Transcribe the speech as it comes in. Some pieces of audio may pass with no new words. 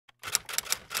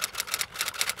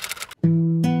Hey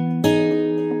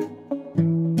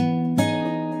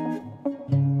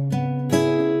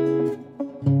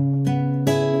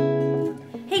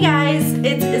guys,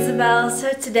 it's Isabel.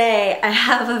 So today I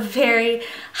have a very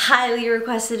highly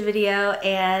requested video,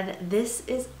 and this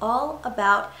is all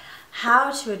about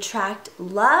how to attract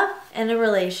love in a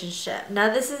relationship. Now,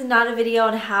 this is not a video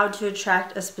on how to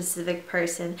attract a specific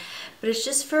person, but it's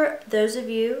just for those of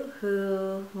you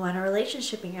who want a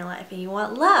relationship in your life and you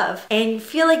want love and you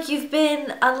feel like you've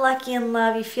been unlucky in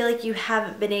love, you feel like you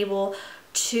haven't been able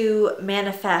to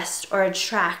manifest or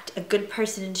attract a good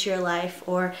person into your life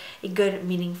or a good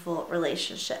meaningful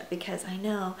relationship, because I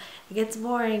know it gets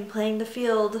boring playing the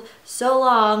field so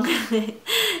long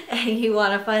and you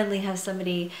want to finally have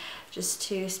somebody just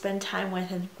to spend time with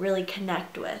and really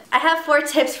connect with. I have 4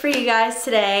 tips for you guys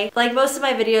today. Like most of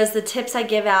my videos, the tips I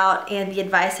give out and the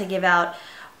advice I give out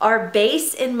are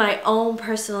based in my own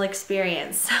personal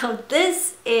experience. So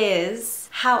this is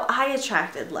how I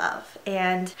attracted love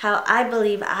and how I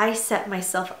believe I set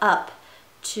myself up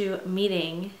to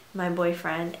meeting my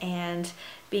boyfriend and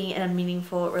being in a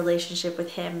meaningful relationship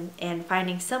with him and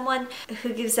finding someone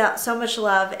who gives out so much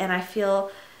love and I feel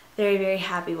very, very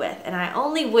happy with. And I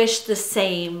only wish the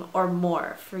same or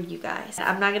more for you guys.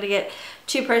 I'm not gonna get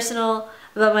too personal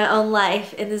about my own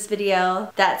life in this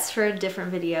video. That's for a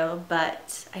different video,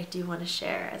 but I do want to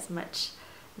share as much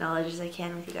knowledge as I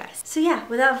can with you guys. So yeah,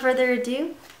 without further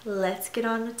ado, let's get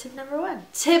on with tip number 1.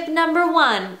 Tip number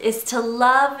 1 is to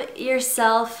love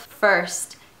yourself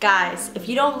first. Guys, if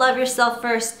you don't love yourself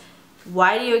first,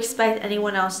 why do you expect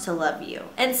anyone else to love you?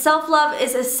 And self-love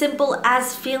is as simple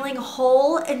as feeling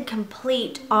whole and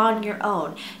complete on your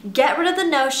own. Get rid of the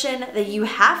notion that you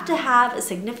have to have a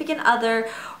significant other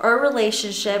or a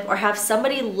relationship or have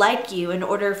somebody like you in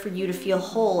order for you to feel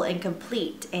whole and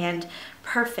complete and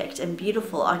perfect and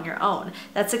beautiful on your own.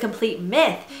 That's a complete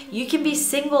myth. You can be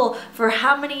single for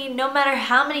no matter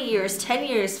how many years, 10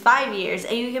 years, 5 years,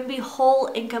 and you can be whole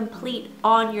and complete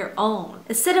on your own.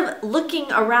 Instead of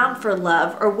looking around for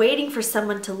love or waiting for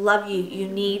someone to love you, you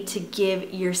need to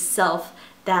give yourself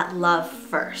that love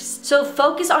first. So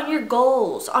focus on your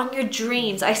goals, on your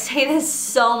dreams. I say this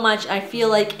so much, I feel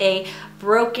like a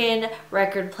broken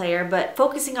record player, but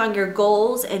focusing on your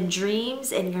goals and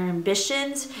dreams and your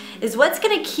ambitions is what's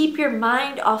gonna keep your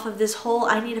mind off of this whole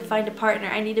I need to find a partner,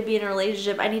 I need to be in a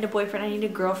relationship, I need a boyfriend, I need a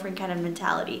girlfriend kind of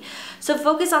mentality. So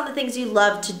focus on the things you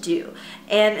love to do,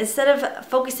 and instead of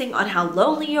focusing on how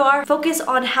lonely you are, focus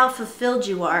on how fulfilled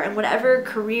you are in whatever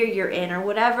career you're in or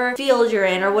whatever field you're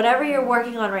in or whatever you're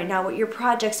working on right now, what your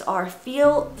projects are.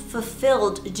 Feel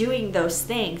fulfilled doing those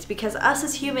things, because us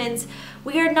as humans,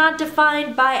 we are not defined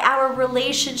by our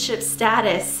relationship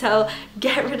status, so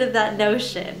get rid of that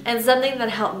notion. And something that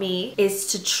helped me is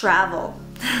to travel.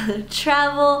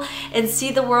 Travel and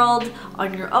see the world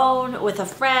on your own, with a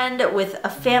friend, with a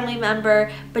family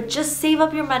member, but just save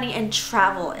up your money and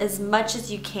travel as much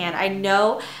as you can. I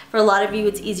know for a lot of you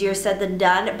it's easier said than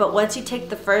done, but once you take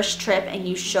the first trip and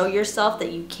you show yourself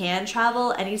that you can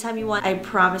travel anytime you want, I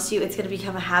promise you it's going to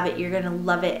become a habit. You're going to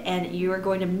love it and you are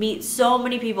going to meet so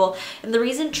many people. And the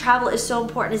reason travel is so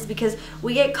important is because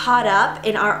we get caught up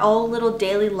in our own little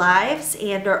daily lives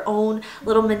and our own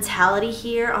little mentality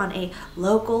here on a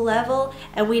local level,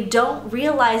 and we don't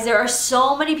realize there are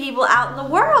so many people out in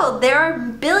the world. There are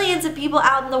billions of people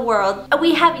out in the world, and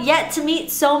we have yet to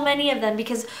meet so many of them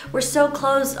because we're so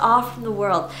closed off from the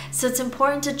world. So it's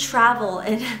important to travel,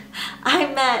 and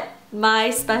I met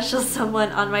my special someone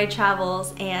on my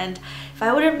travels, and if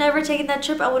I would have never taken that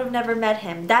trip, I would have never met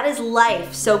him. That is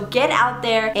life. So get out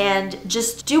there and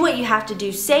just do what you have to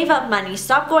do. Save up money.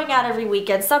 Stop going out every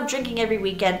weekend. Stop drinking every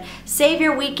weekend. Save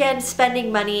your weekend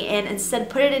spending money and instead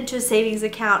put it into a savings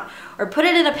account or put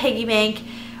it in a piggy bank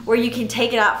where you can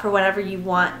take it out for whenever you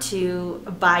want to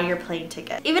buy your plane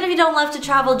ticket. Even if you don't love to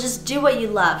travel, just do what you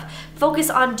love.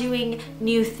 Focus on doing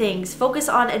new things. Focus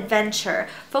on adventure.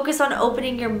 Focus on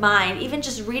opening your mind, even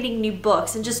just reading new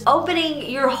books and just opening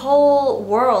your whole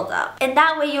world up. And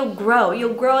that way you'll grow.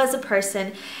 You'll grow as a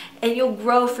person and you'll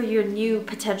grow for your new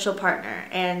potential partner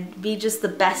and be just the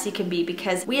best you can be,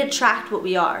 because we attract what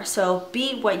we are. So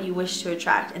be what you wish to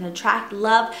attract, and attract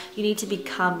love, you need to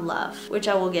become love, which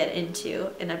I will get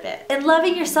into in a bit. And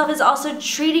loving yourself is also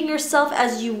treating yourself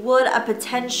as you would a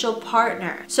potential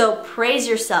partner. So praise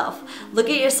yourself. Look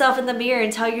at yourself in the mirror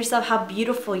and tell yourself how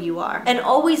beautiful you are. And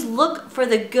always look for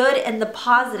the good and the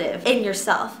positive in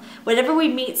yourself. Whenever we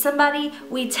meet somebody,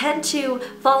 we tend to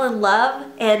fall in love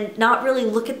and not really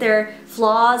look at their their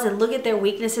flaws and look at their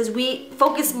weaknesses. We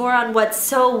focus more on what's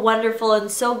so wonderful and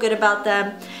so good about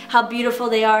them, how beautiful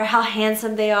they are, how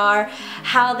handsome they are,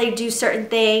 how they do certain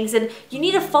things. And you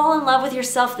need to fall in love with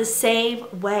yourself the same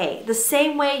way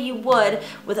you would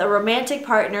with a romantic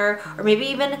partner, or maybe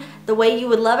even the way you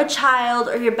would love a child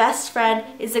or your best friend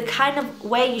is the kind of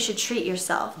way you should treat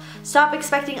yourself. Stop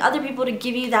expecting other people to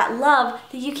give you that love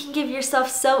that you can give yourself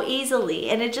so easily.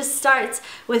 And it just starts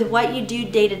with what you do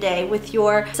day to day, with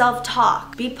your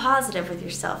self-talk. Be positive with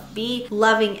yourself. Be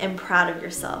loving and proud of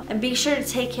yourself. And be sure to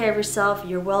take care of yourself,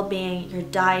 your well-being, your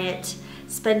diet.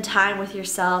 Spend time with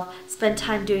yourself. Spend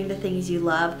time doing the things you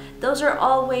love. Those are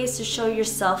all ways to show your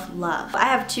self-love. I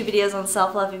have 2 videos on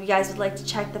self-love if you guys would like to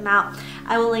check them out.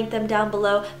 I will link them down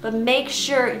below. But make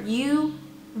sure you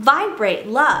vibrate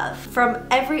love from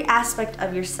every aspect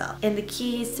of yourself. And the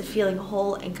key is to feeling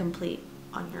whole and complete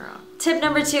on your own. Tip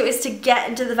number 2 is to get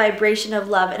into the vibration of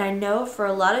love. And I know for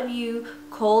a lot of you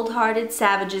cold-hearted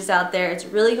savages out there, it's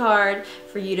really hard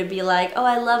for you to be like, oh,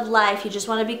 I love life. You just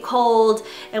want to be cold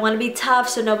and want to be tough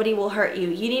so nobody will hurt you.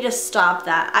 You need to stop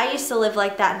that. I used to live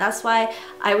like that, and that's why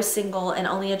I was single and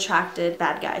only attracted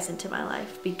bad guys into my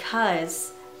life,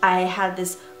 because I had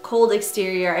this cold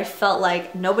exterior. I felt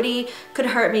like nobody could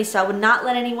hurt me, so I would not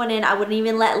let anyone in. I wouldn't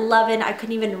even let love in. I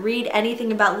couldn't even read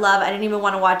anything about love. I didn't even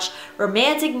want to watch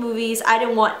romantic movies. I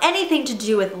didn't want anything to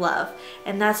do with love,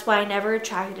 and that's why I never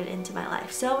attracted it into my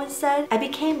life. So instead, I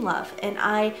became love, and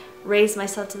I raise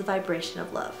myself to the vibration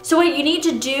of love. So what you need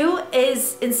to do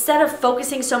is, instead of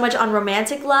focusing so much on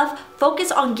romantic love,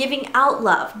 focus on giving out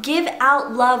love. Give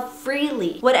out love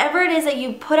freely. Whatever it is that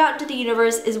you put out into the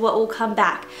universe is what will come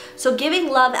back. So giving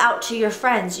love out to your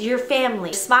friends, your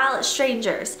family, smile at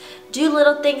strangers, do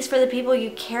little things for the people you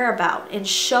care about, and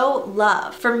show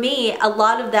love. For me, a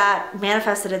lot of that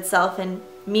manifested itself in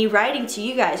me writing to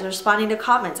you guys, responding to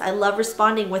comments. I love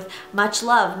responding with much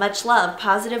love,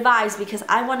 positive vibes, because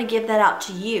I want to give that out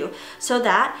to you so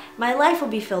that my life will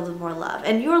be filled with more love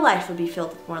and your life will be filled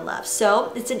with more love.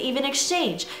 So it's an even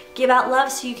exchange. Give out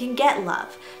love so you can get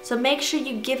love. So make sure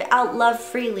you give out love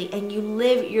freely and you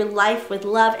live your life with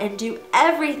love and do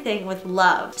everything with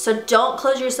love. So don't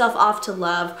close yourself off to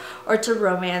love or to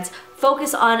romance.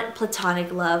 Focus on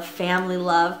platonic love, family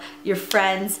love, your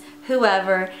friends,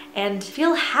 whoever, and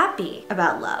feel happy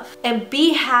about love. And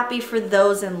be happy for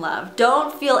those in love.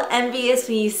 Don't feel envious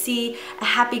when you see a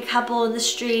happy couple in the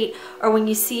street, or when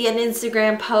you see an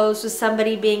Instagram post with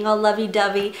somebody being all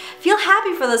lovey-dovey. Feel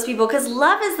happy for those people, because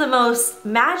love is the most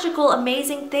magical,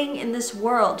 amazing thing in this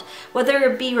world. Whether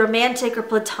it be romantic or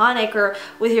platonic, or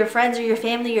with your friends or your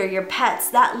family or your pets,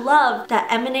 that love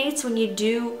that emanates when you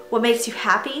do what makes you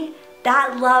happy,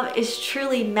 that love is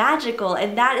truly magical,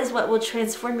 and that is what will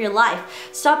transform your life.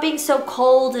 Stop being so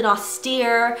cold and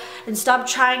austere, and stop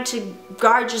trying to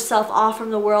guard yourself off from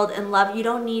the world and love. You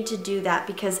don't need to do that,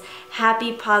 because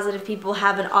happy, positive people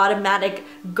have an automatic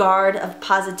guard of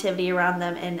positivity around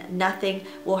them, and nothing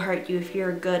will hurt you if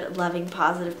you're a good, loving,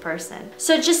 positive person.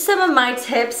 So just some of my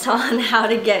tips on how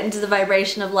to get into the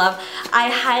vibration of love.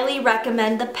 I highly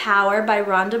recommend The Power by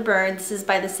Rhonda Byrne. This is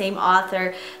by the same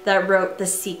author that wrote The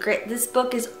Secret. This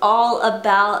book is all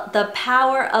about the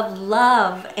power of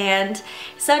love, and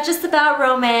it's not just about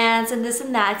romance and this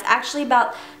and that. It's actually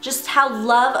about just how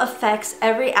love affects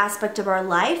every aspect of our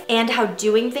life, and how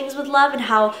doing things with love, and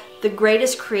how the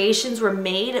greatest creations were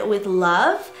made with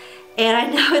love. And I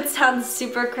know it sounds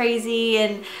super crazy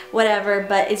and whatever,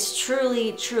 but it's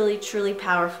truly, truly, truly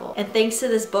powerful. And thanks to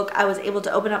this book, I was able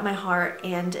to open up my heart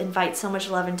and invite so much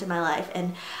love into my life.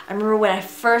 And I remember when I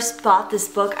first bought this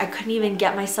book, I couldn't even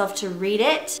get myself to read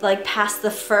it, like past the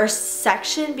first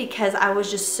section, because I was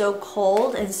just so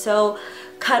cold and so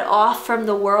cut off from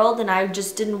the world, and I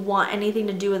just didn't want anything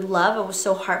to do with love. I was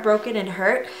so heartbroken and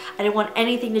hurt. I didn't want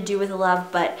anything to do with love,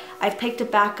 but I picked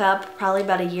it back up probably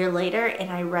about a year later,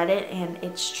 and I read it, and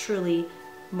it's truly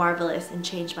marvelous and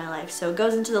changed my life. So it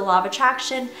goes into the law of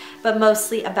attraction, but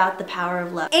mostly about the power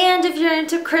of love. And if you're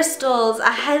into crystals,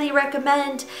 I highly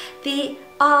recommend the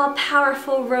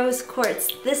all-powerful rose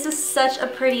quartz. This is such a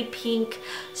pretty pink,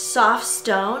 soft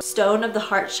stone of the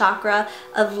heart chakra,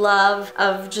 of love,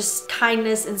 of just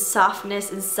kindness and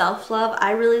softness and self-love.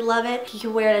 I really love it. You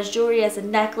can wear it as jewelry, as a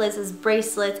necklace, as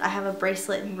bracelets. I have a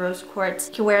bracelet in rose quartz.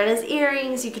 You can wear it as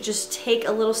earrings. You could just take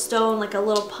a little stone, like a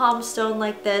little palm stone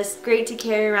like this. Great to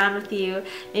carry around with you.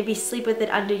 Maybe sleep with it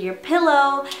under your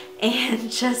pillow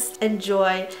and just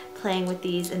enjoy playing with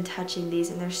these and touching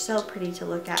these, and they're so pretty to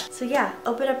look at. So yeah,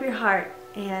 open up your heart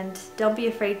and don't be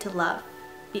afraid to love.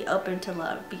 Be open to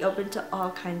love. Be open to all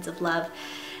kinds of love,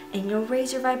 and you'll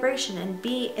raise your vibration and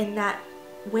be in that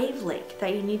wavelength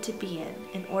that you need to be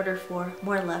in order for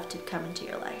more love to come into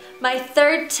your life. My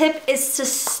third tip is to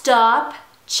stop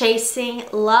chasing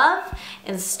love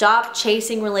and stop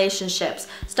chasing relationships.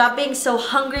 Stop being so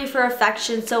hungry for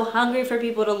affection, so hungry for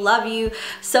people to love you,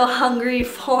 so hungry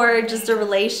for just a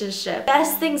relationship.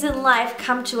 Best things in life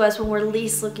come to us when we're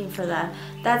least looking for them.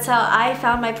 That's how I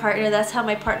found my partner. That's how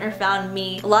my partner found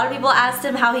me. A lot of people asked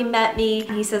him how he met me,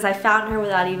 and he says, I found her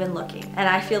without even looking. And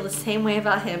I feel the same way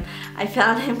about him. I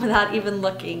found him without even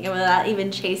looking and without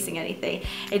even chasing anything.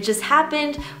 It just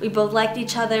happened. We both liked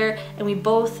each other, and we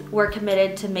both were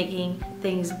committed to making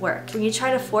things work. When you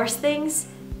try to force things,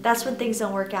 that's when things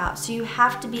don't work out. So you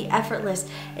have to be effortless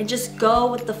and just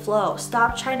go with the flow.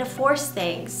 Stop trying to force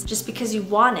things just because you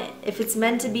want it. If it's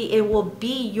meant to be, it will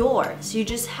be yours. You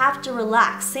just have to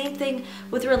relax. Same thing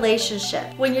with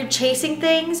relationship. When you're chasing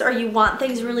things or you want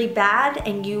things really bad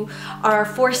and you are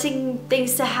forcing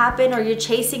things to happen or you're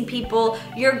chasing people,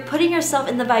 you're putting yourself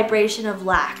in the vibration of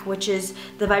lack, which is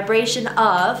the vibration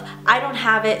of, I don't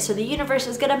have it, so the universe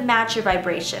is gonna match your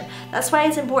vibration. That's why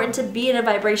it's important to be in a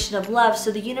vibration of love,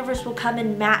 so the universe will come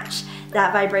and match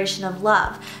that vibration of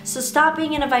love. So stop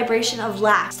being in a vibration of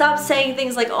lack. Stop saying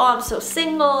things like, oh, I'm so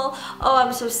single, oh,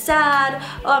 I'm so sad,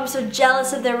 oh, I'm so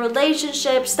jealous of their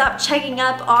relationship. Stop checking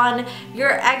up on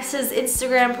your ex's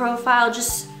Instagram profile.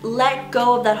 Just let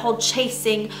go of that whole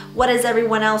chasing, what is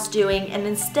everyone else doing, and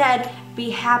instead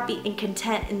be happy and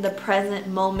content in the present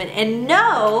moment and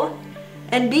know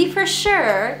and be for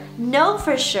sure, know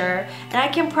for sure, and I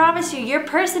can promise you, your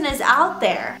person is out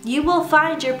there. You will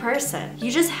find your person. You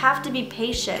just have to be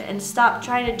patient and stop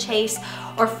trying to chase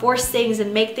or force things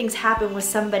and make things happen with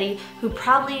somebody who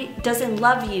probably doesn't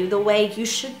love you the way you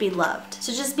should be loved.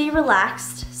 So just be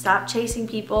relaxed. Stop chasing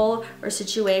people or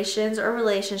situations or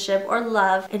relationship or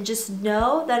love, and just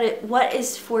know that what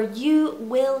is for you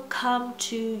will come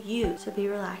to you. So be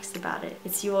relaxed about it.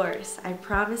 It's yours. I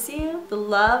promise you, the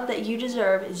love that you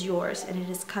deserve is yours and it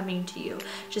is coming to you.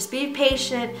 Just be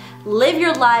patient, live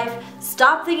your life,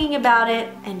 stop thinking about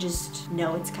it, and just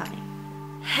know it's coming.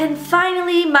 And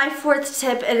finally, my fourth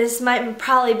tip, and this might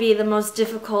probably be the most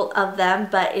difficult of them,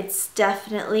 but it's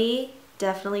definitely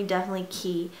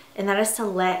key, and that is to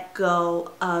let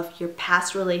go of your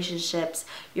past relationships,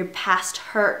 your past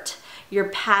hurt, your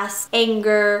past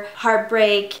anger,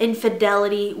 heartbreak,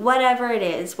 infidelity, whatever it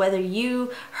is, whether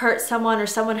you hurt someone or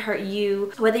someone hurt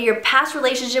you, whether your past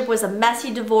relationship was a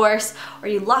messy divorce or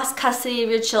you lost custody of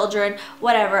your children,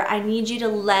 whatever, I need you to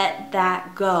let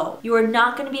that go. You are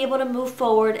not going to be able to move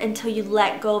forward until you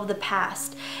let go of the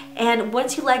past. And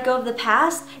once you let go of the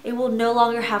past, it will no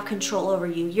longer have control over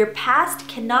you. Your past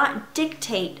cannot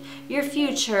dictate your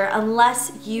future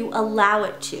unless you allow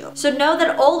it to. So know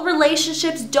that old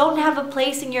relationships don't have a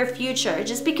place in your future.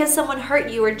 Just because someone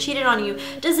hurt you or cheated on you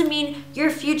doesn't mean your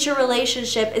future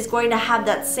relationship is going to have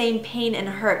that same pain and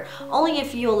hurt, only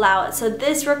if you allow it. So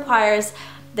this requires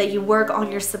that you work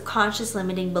on your subconscious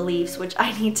limiting beliefs, which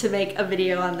I need to make a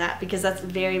video on that because that's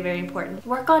very, very important.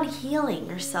 Work on healing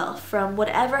yourself from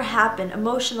whatever happened,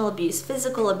 emotional abuse,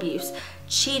 physical abuse,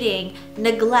 cheating,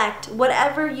 neglect,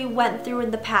 whatever you went through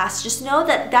in the past. Just know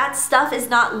that that stuff is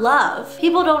not love.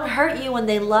 People don't hurt you when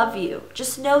they love you.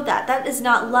 Just know that. That is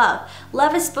not love.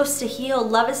 Love is supposed to heal.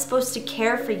 Love is supposed to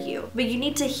care for you. But you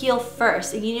need to heal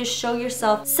first, and you need to show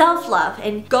yourself self-love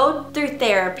and go through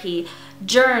therapy,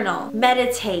 journal,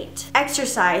 meditate,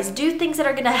 exercise, do things that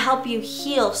are going to help you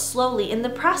heal slowly. And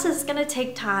the process is going to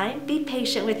take time. Be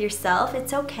patient with yourself.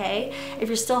 It's okay if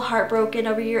you're still heartbroken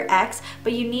over your ex,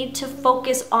 but you need to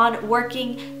focus on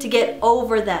working to get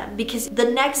over them, because the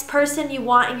next person you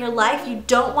want in your life, you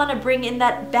don't want to bring in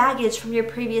that baggage from your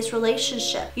previous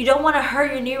relationship. You don't want to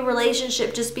hurt your new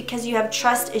relationship just because you have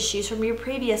trust issues from your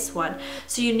previous one.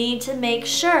 So you need to make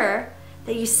sure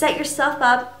that you set yourself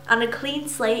up on a clean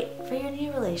slate for your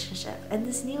new relationship and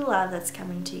this new love that's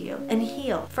coming to you, and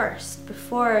heal first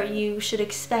before you should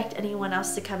expect anyone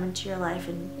else to come into your life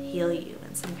and heal you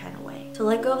in some kind of way. So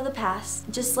let go of the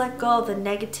past. Just let go of the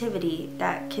negativity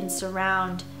that can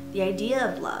surround the idea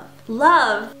of love.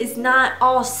 Love is not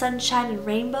all sunshine and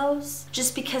rainbows.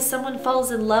 Just because someone falls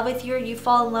in love with you or you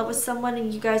fall in love with someone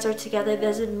and you guys are together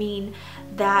doesn't mean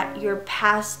that your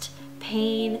past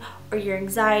pain or your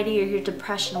anxiety or your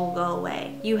depression will go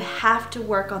away. You have to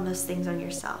work on those things on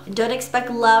yourself. And don't expect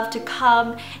love to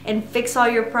come and fix all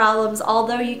your problems.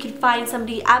 Although you can find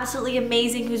somebody absolutely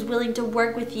amazing who's willing to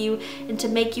work with you and to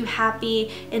make you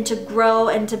happy and to grow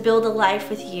and to build a life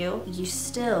with you, you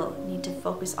still need to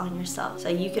focus on yourself so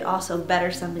you can also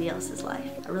better somebody else's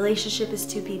life. A relationship is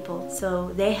two people,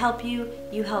 so they help you,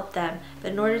 you help them.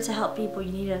 But in order to help people,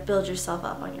 you need to build yourself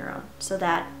up on your own so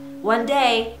that one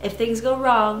day, if things go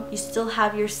wrong, you still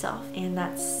have yourself, and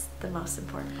that's the most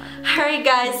important part. Alright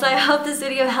guys, so I hope this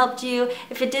video helped you.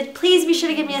 If it did, please be sure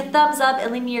to give me a thumbs up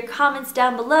and leave me your comments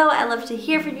down below. I love to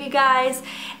hear from you guys.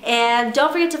 And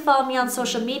don't forget to follow me on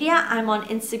social media. I'm on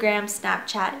Instagram,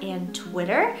 Snapchat, and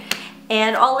Twitter.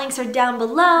 And all links are down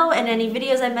below, and any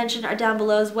videos I mentioned are down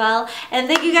below as well. And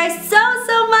thank you guys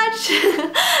so much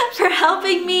for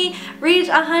helping me reach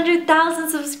 100,000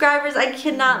 subscribers. I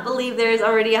cannot believe there's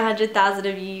already 100,000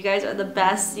 of you. You guys are the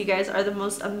best. You guys are the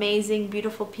most amazing,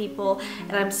 beautiful people,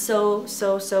 and I'm so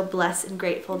blessed and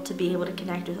grateful to be able to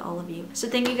connect with all of you. So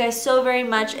thank you guys so very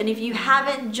much, and if you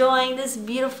haven't joined this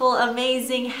beautiful,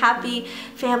 amazing, happy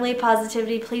family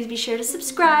positivity, please be sure to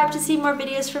subscribe to see more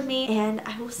videos from me, and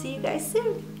I will see you guys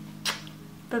soon.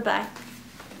 Bye-bye.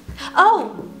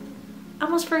 Oh, I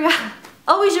almost forgot.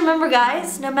 Always remember,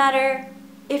 guys, no matter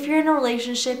if you're in a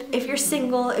relationship, if you're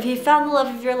single, if you found the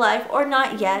love of your life or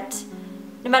not yet,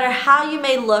 no matter how you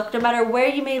may look, no matter where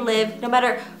you may live, no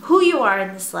matter who you are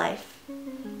in this life,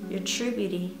 your true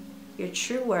beauty, your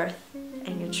true worth,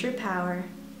 and your true power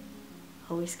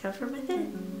always come from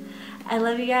within. I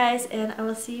love you guys, and I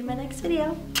will see you in my next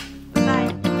video.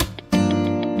 Bye.